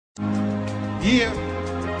Yeah.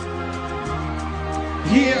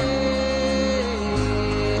 Yeah.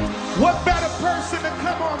 What better person to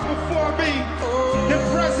come on before me than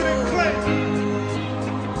President Clinton?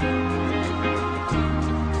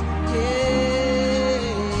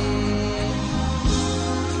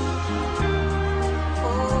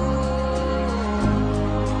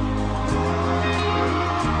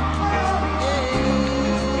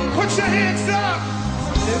 Put your hands up.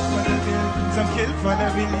 Some kill for the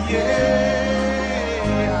bill, yeah.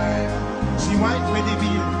 She whine for the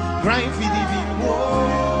bill, grind for the bill,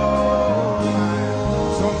 whoa.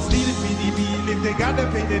 Some steal for the bill if they gotta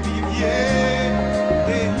pay the bill, yeah.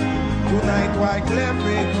 Hey, tonight Wyclef,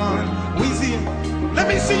 Akon, we see. Let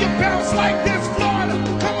me see you bounce like this, Florida.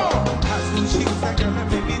 Come on. High school she was a girl that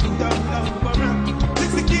made me do the hula hoop around.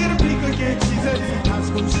 Just to get a peek again, she said. High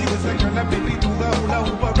school she was a girl that made me do the hula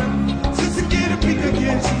hoop around.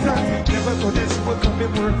 Again, she's on. Never thought that she would come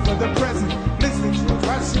and work for the president. Listening to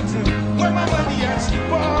Washington, where my money at?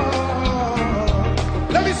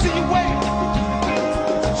 Let me see you wait.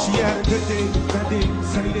 She had a good day, bad day,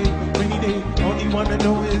 sunny day, rainy day. All you wanna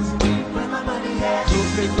know is where my money at?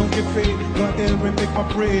 Those days don't get paid. Go out there and make my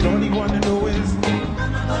bread. All you wanna know is where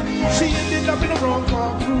my money at? She ended up in the wrong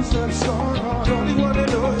car, cruising so hard. All you wanna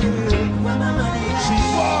know is where my money at? She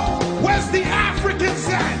where's the Africans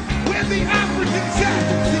at? The Africans at?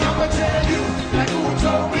 See, I'ma tell you, like who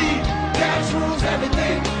told me, cash rules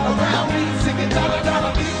everything around me. Singing dollar,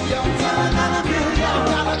 dollar bill, yo, dollar, dollar bill, yo,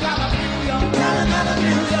 dollar, dollar bill, yo, dollar, dollar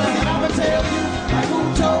bill, yo. And I'ma tell you, like who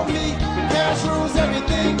told me, cash rules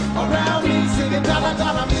everything around me. Singing dollar,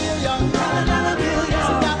 dollar bill, yo, dollar, dollar bill, yo,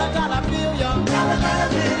 dollar, dollar bill, yo, dollar, dollar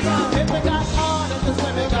bill, yo. If it got harder, cause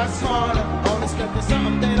women got smarter. Only scripting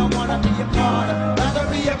something they don't wanna be a part of. Rather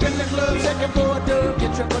be up in the club, checking for a dub,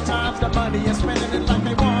 get triple times the money and spending it like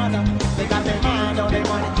they wanna. They got their mind on their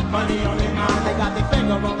money, money on their mind. They got their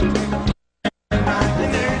finger on the trigger.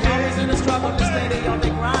 Always in the struggle, they steady on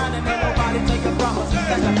their grind, and ain't nobody taking from us.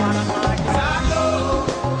 That's the bottom line. 'Cause I know,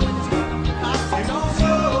 I don't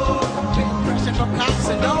know, big pressure from cops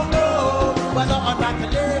and don't know whether or not to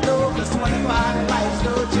let go. 'Cause 25 and life's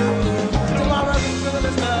no joke. Tomorrow we feel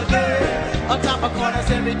is again. On top of corners,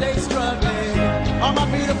 every day struggling. All my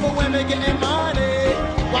beautiful women getting money.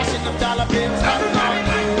 Watching them dollar bills. Everybody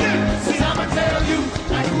like this. See, I'ma tell you,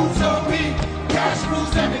 like who told me, cash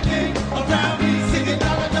rules everything around me. Singing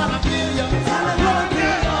dollar, dollar bill, yo. Dollar, dollar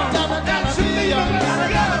bill, yo. Dollar, dollar bill, yo. Dollar,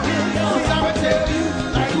 dollar bill, yo. See, I'ma tell you,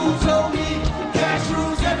 like who told me, cash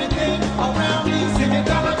rules everything around me. Singing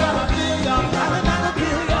dollar, dollar bill, yo. Dollar, dollar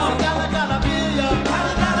bill, yo. Dollar, dollar bill, yo.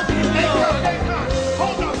 Dollar, dollar bill, yo.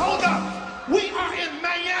 Hold up. We are in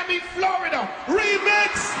Miami, Florida.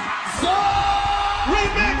 Remix.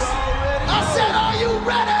 Remix! I said, are you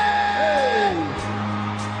ready? Hey.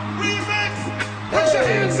 Remix! Put your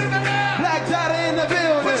hands in the air! Black Dada in the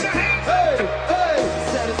building! Put your hands up! Hey!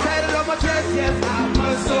 Said it's tatted on my chest, yes, I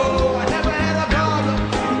must so. I never had a problem.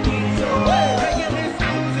 Hey! Making this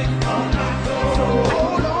music on my soul. So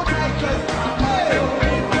hold on tight, 'cause hey!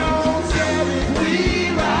 Don't scare me, we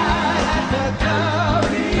ride at the club.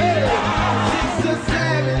 Hey! 6 to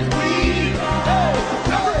 7, we hey!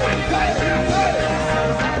 Everybody like this!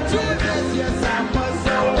 Yes, I must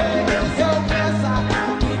so. So yes, I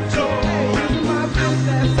enjoy my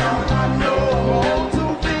business. All I know to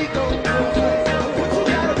be go. But you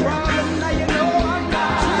got a problem, now you know I'm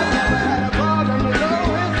not. You never had a problem, you know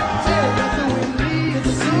it's shit. That's what we need is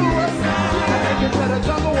a suicide. I take it to the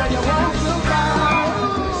jungle when you want to fight.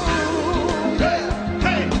 Hey,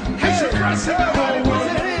 hey, your brush, everybody. Put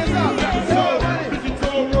your hands up.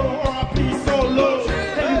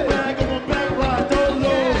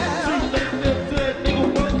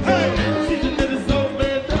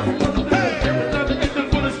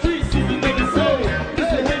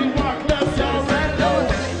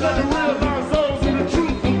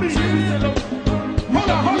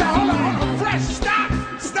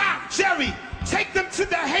 Take them to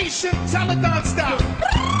the Haitian Telegon style.